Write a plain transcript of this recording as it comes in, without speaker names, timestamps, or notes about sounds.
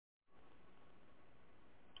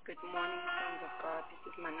Good morning, sons of God. This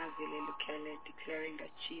is Manazile Lukele declaring that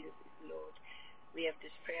Jesus is Lord. We have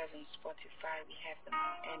these prayers on Spotify. We have them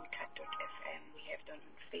on Anchor.fm. We have them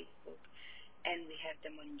on Facebook. And we have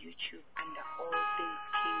them on YouTube under All Things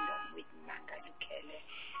Kingdom with Manga Lukele.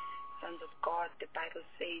 Sons of God, the Bible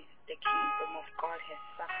says the kingdom of God has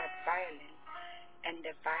suffered violence, and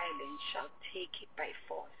the violent shall take it by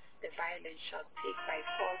force. The violent shall take by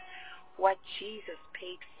force what Jesus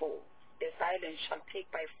paid for. The violence shall take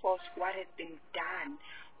by force what has been done,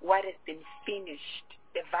 what has been finished.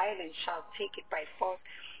 The violence shall take it by force,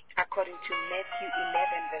 according to Matthew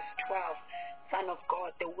 11, verse 12. Son of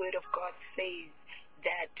God, the word of God says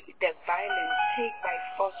that the violence take by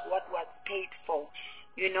force what was paid for.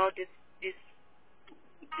 You know, this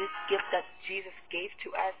gift that Jesus gave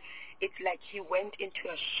to us, it's like he went into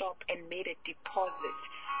a shop and made a deposit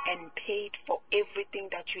and paid for everything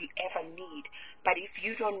that you'll ever need. But if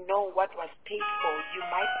you don't know what was paid for, you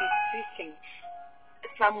might be sitting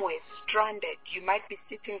somewhere stranded. You might be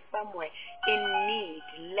sitting somewhere in need,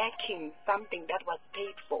 lacking something that was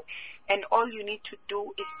paid for. And all you need to do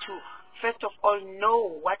is to, first of all,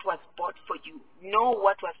 know what was bought for you. Know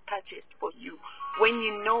what was purchased for you. When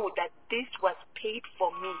you know that this was paid for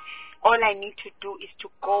me, all I need to do is to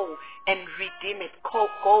go and redeem it.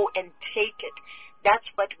 Go and take it. That's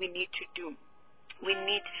what we need to do. We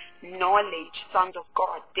need knowledge, sons of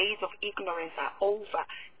God. Days of ignorance are over.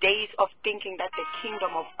 Days of thinking that the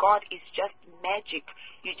kingdom of God is just magic.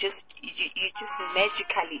 You just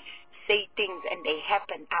magically say things and they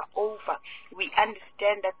happen are over. We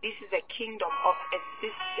understand that this is a kingdom of a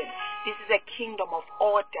system. This is a kingdom of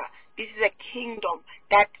order. This is a kingdom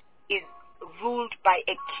that is ruled by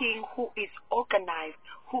a king who is organized,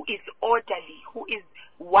 who is orderly, who is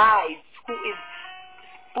wise, who is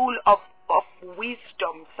full of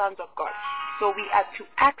wisdom, sons of God. So we are to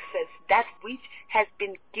access that which has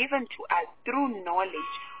been given to us through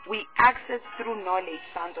knowledge. We access through knowledge,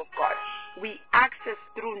 sons of God. We access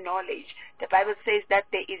through knowledge. The Bible says that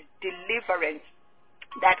there is deliverance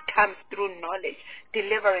that comes through knowledge.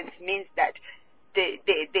 Deliverance means that there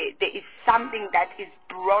is something that is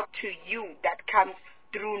brought to you that comes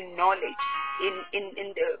through knowledge.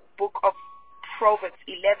 In the book of Proverbs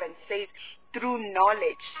 11 says, through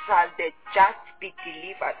knowledge shall the just be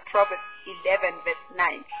delivered. Proverbs 11 verse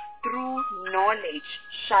 9. Through knowledge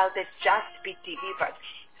shall the just be delivered.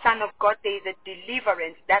 Son of God, there is a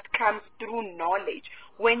deliverance that comes through knowledge.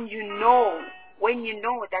 When you know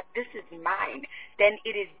that this is mine, then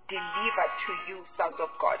it is delivered to you, sons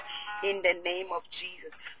of God. In the name of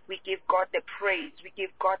Jesus, we give God the praise. We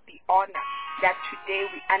give God the honor that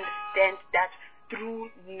today we understand that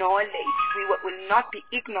through knowledge, we will not be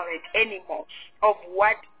ignorant anymore of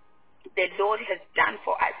what the Lord has done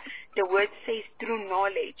for us. The word says through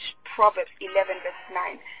knowledge, Proverbs 11 verse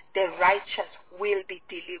 9, the righteous will be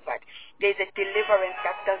delivered. There's a deliverance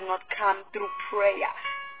that does not come through prayer,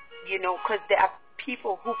 because there are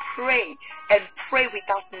people who pray and pray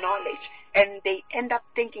without knowledge, and they end up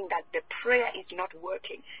thinking that the prayer is not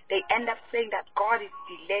working. They end up saying that God is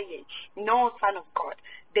delaying. No, son of God.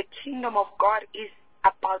 The kingdom of God is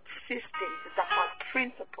about systems. It's about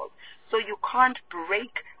principles. So you can't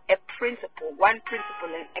break a principle, one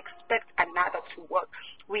principle, and expect another to work.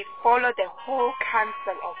 We follow the whole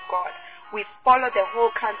counsel of God. We follow the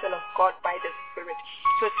whole counsel of God by the Spirit.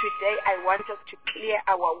 So today I want us to clear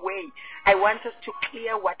our way. I want us to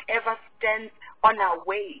clear whatever stands on our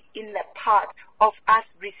way in the path of us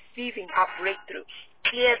receiving our breakthrough.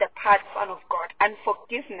 Clear the path, Son of God.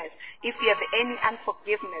 Unforgiveness. If you have any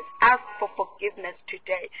unforgiveness, ask for forgiveness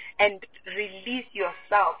today and release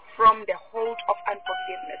yourself from the hold of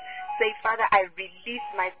unforgiveness. Say, Father, I release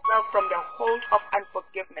myself from the hold of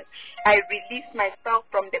unforgiveness. I release myself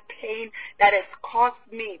from the pain that has caused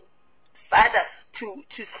me, Father, to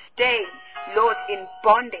stay, Lord, in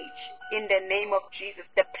bondage in the name of Jesus.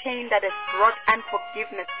 The pain that has brought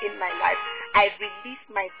unforgiveness in my life, I release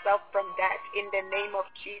myself from that in the name of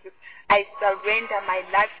Jesus. I surrender my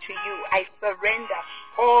life to you. I surrender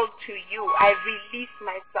all to you. I release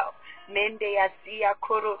myself.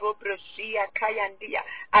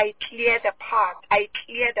 I clear the path. I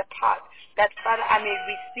clear the path that, Father, I may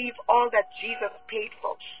receive all that Jesus paid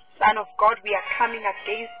for. Son of God, we are coming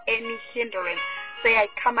against any hindrance. Say, I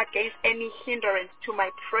come against any hindrance to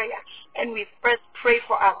my prayer. And we first pray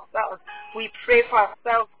for ourselves. We pray for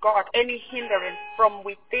ourselves, God. Any hindrance from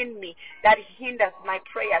within me that hinders my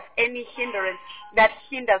prayers, any hindrance that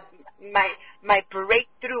hinders my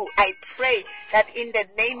breakthrough, I pray that in the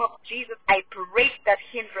name of Jesus, I break that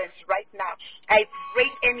hindrance right now. I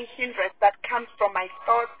break any hindrance that comes from my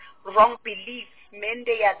thoughts, wrong beliefs,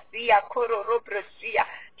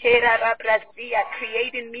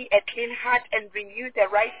 Create in me a clean heart and renew the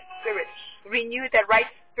right spirit. Renew the right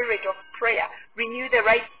spirit of prayer. Renew the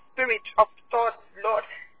right spirit of thoughts, Lord.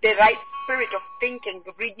 The right spirit of thinking.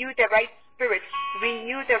 Renew the right spirit.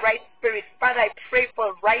 Renew the right spirit. Father, I pray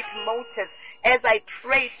for right motives. As I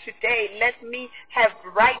pray today, let me have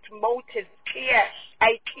right motives clear.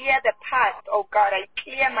 I clear the path, oh God. I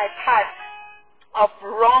clear my path of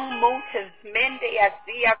wrong motives. Mende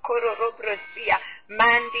azia kororobrosia,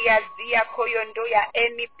 mandi azia koyondoya.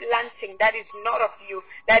 Any planting that is not of you,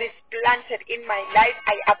 that is planted in my life,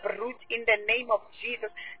 I uproot in the name of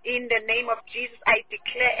Jesus. In the name of Jesus, I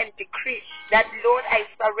declare and decree that, Lord, I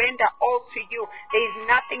surrender all to you. There is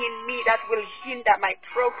nothing in me that will hinder my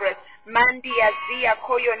progress. Mandi azia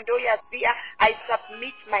koyondoya zia. I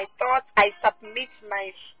submit my thoughts. I submit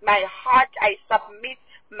my heart. I submit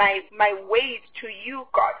my ways to you,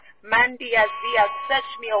 God. Mandi azia,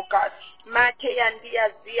 search me, oh God. Mate andi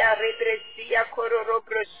azia, rebresia,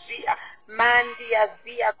 kororobrosia. Mandi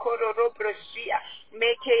azia, kororobrosia.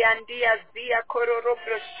 Meke andi azia,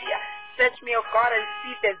 kororobrosia. Search me, oh God, and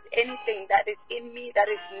see if there's anything that is in me that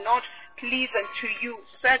is not pleasing to you.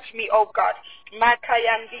 Search me, oh God.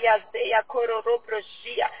 Makayandi azia,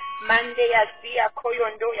 kororobrosia. Mande azia,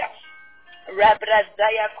 koyondoya.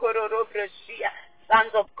 Rabrazaya, kororobrosia.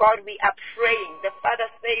 Sons of God, we are praying. The Father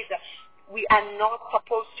says we are not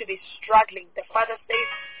supposed to be struggling. The Father says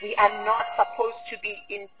we are not supposed to be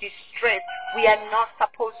in distress. We are not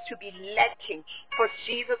supposed to be lacking. For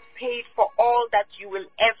Jesus paid for all that you will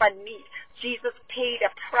ever need. Jesus paid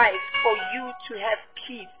a price for you to have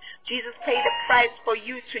peace. Jesus paid a price for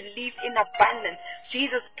you to live in abundance.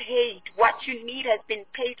 Jesus paid. What you need has been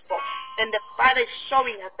paid for. And the Father is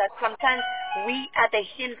showing us that sometimes we are the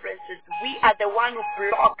hindrances. We are the one who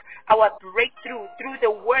block our breakthrough through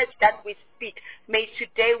the words that we speak. May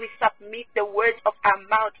today we submit the words of our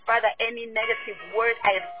mouth. Father, any negative word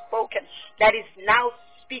I have spoken that is now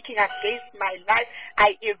speaking against my life,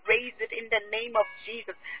 I erase it in the name of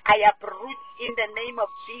Jesus. I uproot in the name of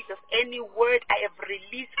Jesus any word I have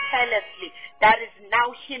released carelessly that is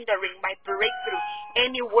now hindering my breakthrough.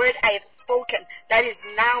 Any word I have spoken that is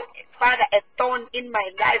now, Father, a thorn in my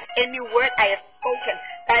life. Any word I have spoken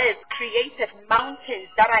that has created mountains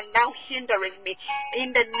that are now hindering me.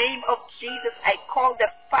 In the name of Jesus, I call the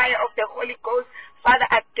fire of the Holy Ghost, Father,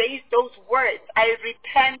 against those words. I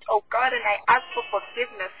repent, oh God, and I ask for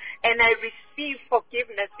forgiveness, and I receive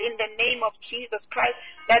forgiveness in the name of Jesus Christ.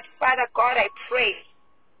 That, Father God, I pray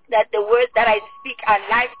that the words that I speak are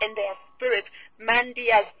life and they are spirit.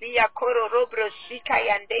 Mandia zia kororobro shika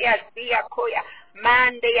yandea zia koya.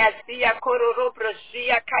 Mandia zia kororobro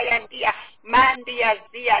zia kayandia. Mandia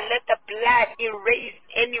zia. Let the blood erase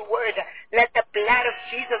any word. Let the blood of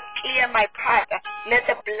Jesus clear my path. Let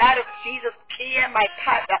the blood of Jesus clear my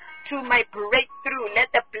path to my breakthrough. Let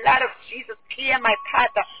the blood of Jesus clear my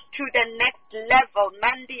path to the next level.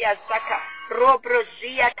 Mandia zaka. Robro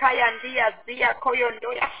zia kayandia zia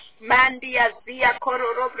koyondoya. Mandia zia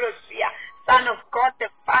kororobro zia. Son of God, the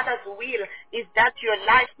Father's will is that your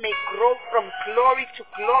life may grow from glory to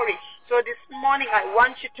glory. So this morning I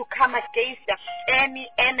want you to come against any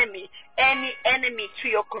enemy to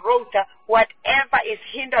your growth, whatever is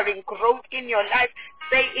hindering growth in your life.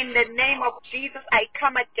 Say, in the name of Jesus, I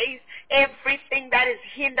come against everything that is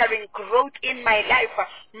hindering growth in my life.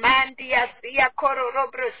 Mandia zia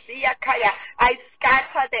kororobro zia kaya. I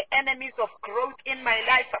scatter the enemies of growth in my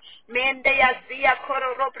life. Mendia zia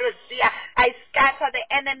kororobro zia. I scatter the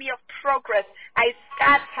enemy of progress. I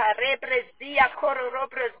scatter rebrezia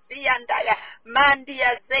kororobro zia ndaya.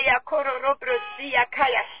 Mandia zia kororobro zia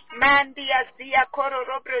kaya. Mandia zia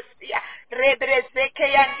kororobro zia.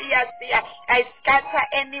 Rebrezeke yandia zia. I scatter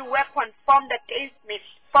any weapon formed against me,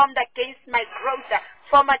 formed against my growth,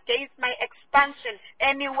 formed against my expansion,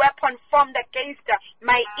 any weapon formed against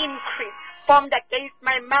my increase, formed against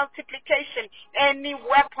my multiplication, any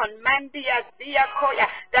weapon, mandia zia koya,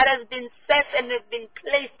 that has been set and has been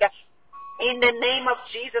placed in the name of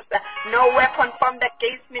Jesus. No weapon formed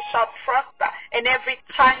against me shall prosper, and every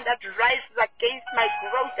tongue that rises against my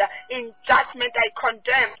growth, in judgment I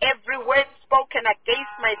condemn. Every word spoken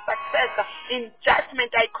against my success, in judgment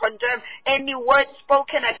I condemn. Any word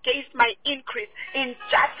spoken against my increase, in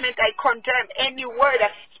judgment I condemn. Any word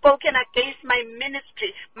spoken against my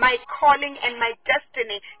ministry, my calling and my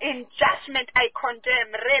destiny, in judgment I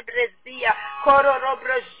condemn. Rebrezia,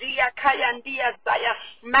 kororobrozia, kayandia zaya,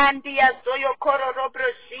 mandia zoyo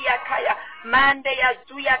kororobrozia kaya. Mande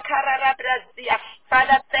Azuya Kararabrazia.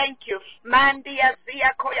 Father, thank you. Mandi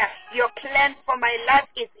Azia Koya. Your plan for my life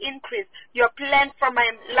is increase. Your plan for my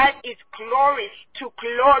life is glory to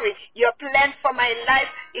glory. Your plan for my life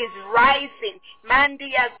is rising.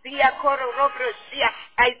 Mandi Azia Kororobrazia.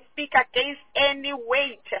 I speak against any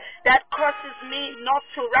weight that causes me not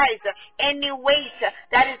to rise. Any weight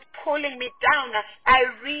that is pulling me down. I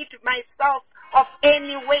rid myself of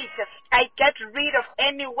any weight. I get rid of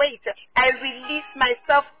any weight. I release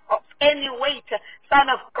myself of any weight. Son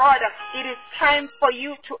of God, it is time for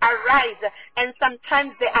you to arise. And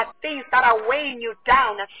sometimes there are things that are weighing you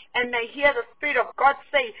down. And I hear the Spirit of God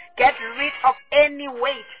say, get rid of any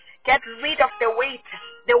weight. Get rid of the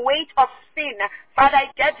weight of sin. Father,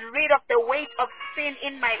 I get rid of the weight of sin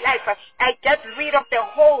in my life. I get rid of the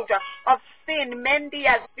hold of sin. Mendi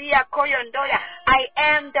Azia Koyondoya. I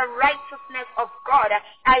am the righteousness of God.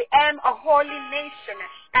 I am a holy nation.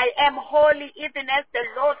 I am holy even as the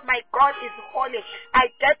Lord my God is holy. I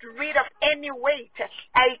get rid of any weight.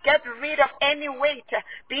 I get rid of any weight.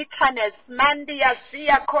 Bitterness. Mandia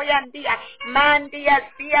Zia Koyandia. Mandia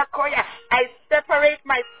Zia Koya. I separate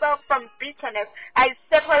myself from bitterness. I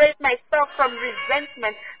separate myself from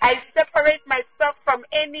resentment. I separate myself from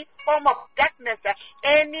any form of darkness.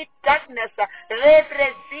 Any darkness.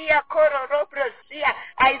 Rebrezia Kororobrezia.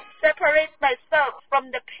 I separate myself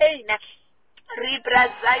from the pain.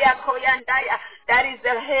 Ribrazaya Koyandaya. That is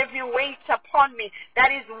the heavy weight upon me. That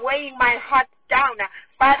is weighing my heart down.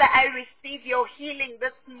 Father, I receive your healing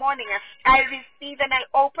this morning. I receive and I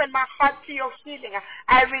open my heart to your healing.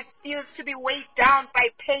 I refuse to be weighed down by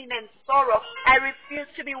pain and sorrow. I refuse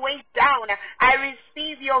to be weighed down. I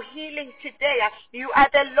receive your healing today. You are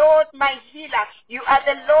the Lord my healer. You are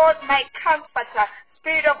the Lord my comforter.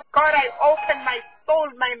 Spirit of God, I open my soul,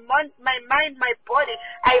 my mind, my body.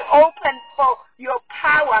 I open for your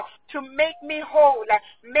power to make me whole.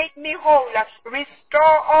 Make me whole.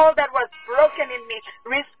 Restore all that was broken in me.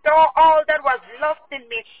 Restore all that was lost in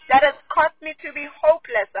me, that has caused me to be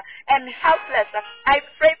hopeless and helpless. I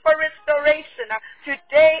pray for restoration.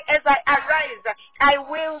 Today as I arise, I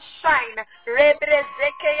will shine.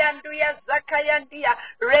 Rebrezekeyanduya zakayandia.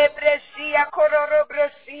 Rebrezia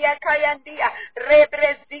kororobrezia kayandia.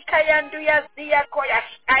 Rebrezikayanduya zia koya.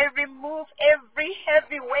 I remove every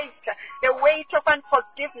heavy weight, the weight of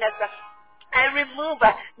unforgiveness. I remove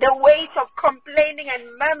the weight of complaining and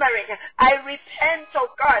murmuring. I repent, oh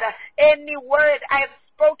God, any word I have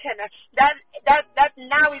spoken that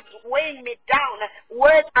now is weighing me down.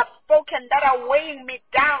 Words are spoken that are weighing me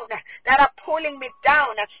down, that are pulling me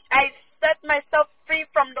down. I set myself free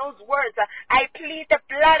from those words. I plead the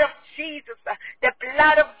blood of Jesus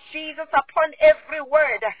upon every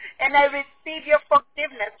word, and I receive your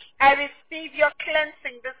forgiveness. I receive your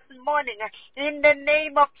cleansing this morning in the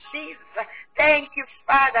name of Jesus. Thank you,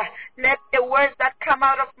 Father. Let the words that come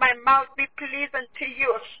out of my mouth be pleasant to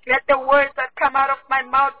you. Let the words that come out of my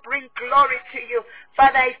mouth bring glory to you.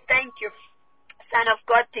 Father, I thank you. Son of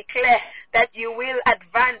God, declare that you will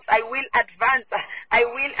advance. I will advance. I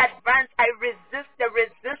will advance. I resist the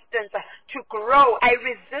resistance to grow. I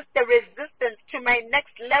resist the resistance to my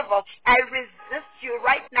next level. I resist you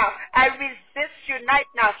right now. I resist you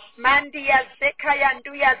right now. Mandia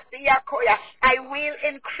Zekayanduya Ziakoya. I will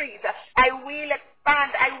increase. I will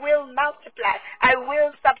expand. I will multiply. I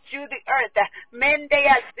will subdue the earth.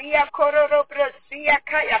 Mendea Zia Kororobrezia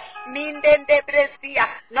Kaya. Mindende Brezia.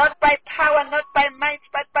 Not by power, not by might,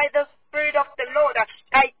 but by the Spirit of the Lord.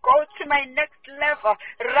 I go to my next level.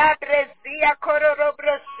 Rabrezia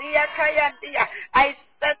Kororobrezia Kayandia. I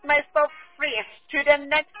set myself free to the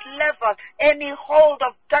next level. Any hold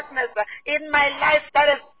of darkness in my life that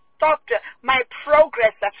has stopped my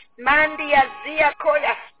progress. Mandia Zia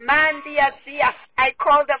Koya. Mandia Zia. I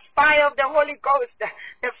call the fire of the Holy Ghost.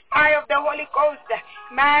 The fire of the Holy Ghost.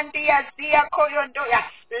 Mandia Zia Koyondoya.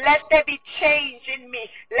 Let there be change in me.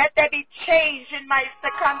 Let there be change in my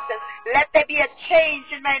circumstances. Let there be a change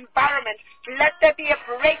in my environment. Let there be a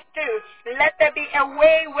breakthrough. Let there be a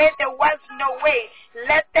way where there was no way.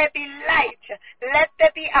 Let there be light. Let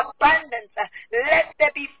there be abundance. Let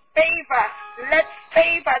there be favor. Let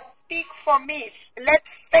favor speak for me. Let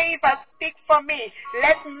favor speak for me.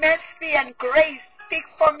 Let mercy and grace speak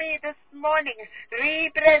for me this morning.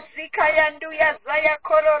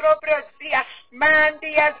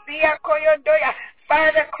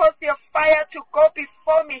 Father, cause your fire to go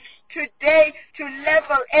before me today to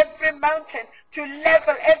level every mountain, to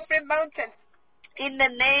level every mountain. In the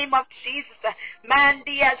name of Jesus,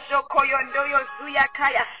 Mandia Shokoyondoyo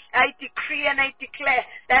Zuyakaya, I decree and I declare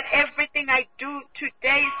that everything I do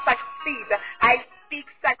today succeeds. I speak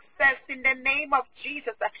success in the name of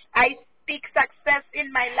Jesus. I speak speak success in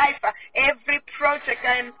my life. Every project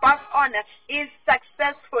I embark on is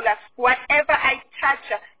successful. Whatever I touch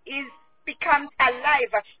becomes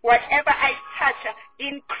alive. Whatever I touch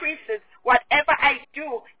increases. Whatever I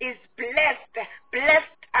do is blessed.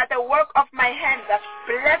 Blessed are the work of my hands.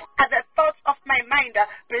 Blessed are the thoughts of my mind.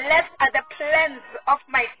 Blessed are the plans of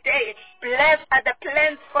my day. Blessed are the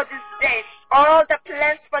plans for this day. All the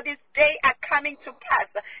plans for this day are coming to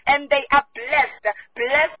pass, and they are blessed.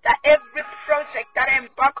 Blessed are every project that I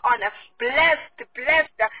embark on. Blessed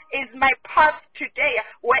is my path today.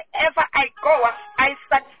 Wherever I go, I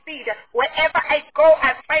succeed. Wherever I go,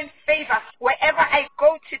 I find favor. Wherever I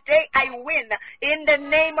go today, I win. In the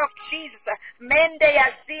name of Jesus. Mende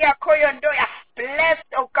Yazia Koyondoya. Blessed,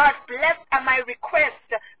 oh God, blessed are my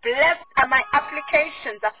requests. Blessed are my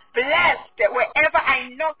applications. Blessed wherever I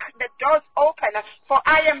knock, the doors open. For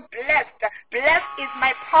I am blessed. Blessed is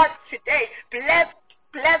my part today.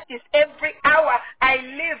 Blessed is every hour I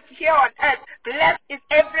live here on earth. Blessed is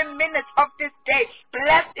every minute of this day.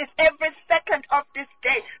 Blessed is every second of this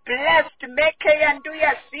day. Blessed.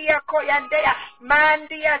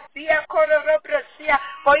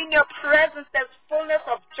 For in your presence there's fullness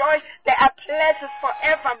of joy. There are pleasures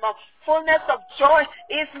forevermore. Fullness of joy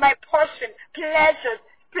is my portion. Pleasure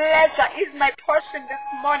is my portion this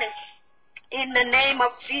morning. In the name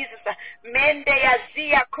of Jesus. Mende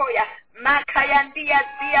Yazia Koya. Makayandia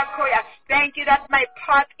Zia Koya. Thank you that my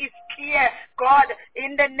path is clear, God,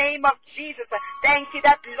 in the name of Jesus. Thank you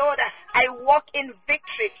that, Lord, I walk in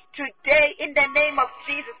victory today in the name of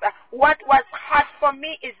Jesus. What was hard for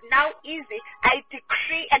me is now easy. I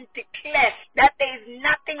decree and declare that there is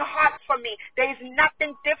nothing hard for me. There is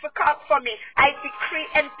nothing difficult for me. I decree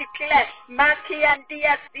and declare,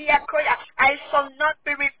 Makiyandia Zia Koya, I shall not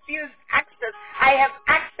be refused access. I have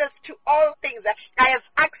access to all things. I have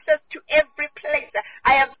access to every place.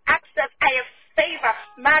 I have access. I have favor.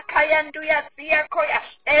 Makayanduya Siyakoya.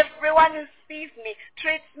 Everyone who sees me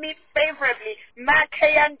treats me favorably.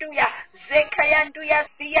 Makayanduya Zekayanduya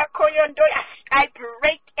Siyakoyondoya. I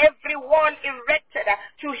break every wall erected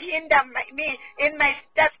to hinder me in my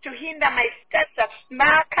steps, to hinder my steps.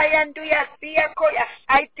 Makayanduya Siyakoya.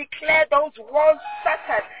 I declare those walls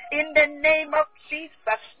shattered in the name of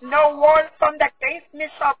Jesus. No wall formed against me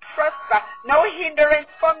shall prosper. No hindrance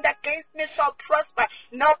formed against me shall prosper.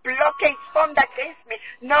 No blockage formed against me.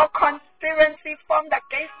 No conspiracy formed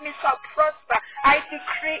against me shall prosper. I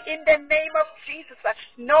decree in the name of Jesus,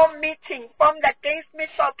 no meeting formed against me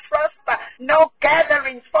shall prosper. No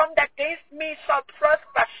gathering formed against me shall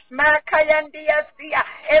prosper.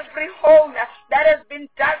 Every hole that has been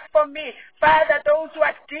dug for me, Father, those who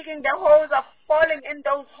are digging the holes are falling in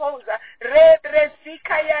those holes.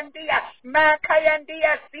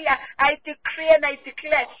 I decree and I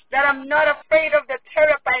declare that I'm not afraid of the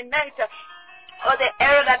terror by night or the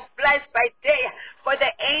arrow that flies by day. For the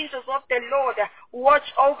angels of the Lord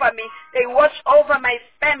watch over me. They watch over my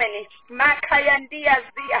family.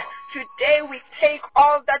 Today we take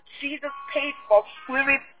all that Jesus paid for. We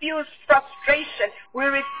refuse frustration. We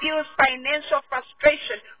refuse financial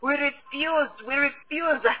frustration. We refuse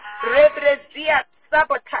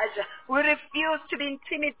sabotage. We refuse to be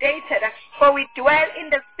intimidated, for we dwell in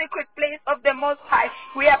the secret place of the Most High.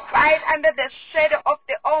 We abide under the shadow of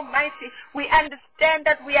the Almighty. We understand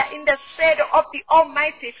that we are in the shadow of the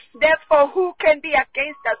Almighty. Therefore, who can be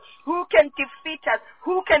against us? Who can defeat us?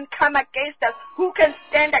 Who can come against us? Who can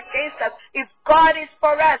stand against us? If God is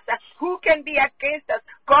for us, who can be against us?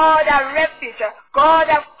 God our refuge, God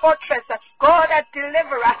our fortress, God our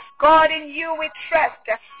deliverer, God in you we trust.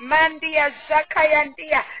 Mandia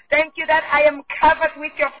Zakayandia. Thank you that I am covered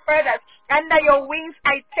with your feathers. Under your wings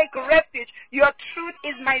I take refuge. Your truth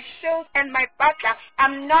is my shield and my buckler.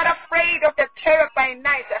 I'm not afraid of the terror by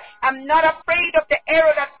night. I'm not afraid of the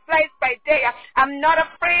arrow that flies by day. I'm not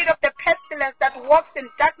afraid of the pestilence that walks in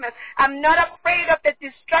darkness. I'm not afraid of the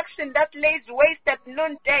destruction that lays waste at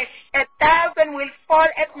noonday. 1,000 will fall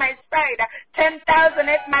at my side, 10,000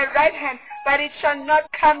 at my right hand, but it shall not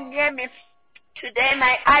come near me. Today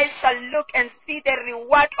my eyes shall look and see the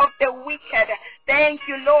reward of the wicked. Thank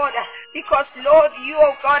you, Lord, because, Lord, you,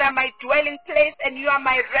 O God, are my dwelling place and you are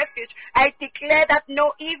my refuge. I declare that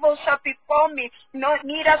no evil shall befall me,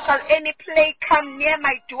 neither shall any plague come near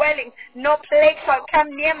my dwelling. No plague shall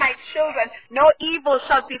come near my children. No evil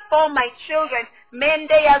shall befall my children.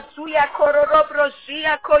 Mende Azuya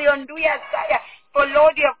Kororobrozia Koyonduya Saya. For,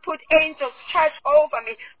 Lord, you have put angels charge over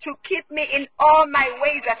me to keep me in all my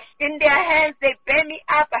ways. In their hands they bear me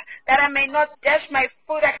up, that I may not dash my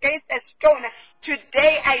foot against a stone.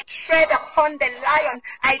 Today I tread upon the lion.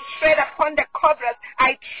 I tread upon the cobras.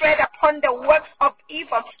 I tread upon the works of evil.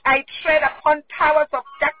 evil. I tread upon powers of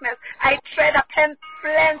darkness. I tread upon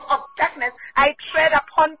plans of darkness. I tread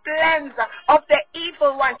upon plans of the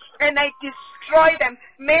evil one, and I destroy them.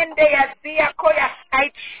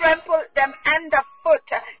 I trample them underfoot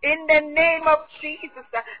in the name of Jesus.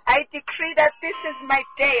 I decree that this is my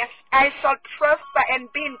day. I shall prosper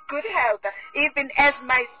and be in good health, even as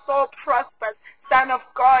my soul prospers. Son of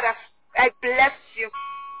God, I bless you.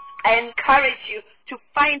 I encourage you to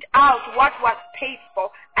find out what was paid for.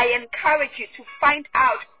 I encourage you to find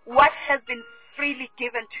out what has been freely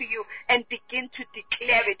given to you and begin to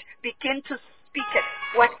declare it. Begin to speak it.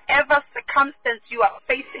 Whatever circumstance you are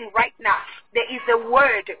facing right now, there is a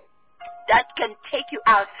word that can take you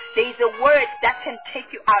out. There is a word that can take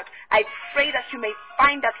you out. I pray that you may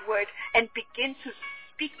find that word and begin to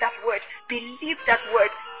speak that word. Believe that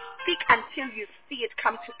word. Speak until you see it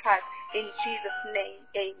come to pass. In Jesus' name,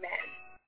 amen.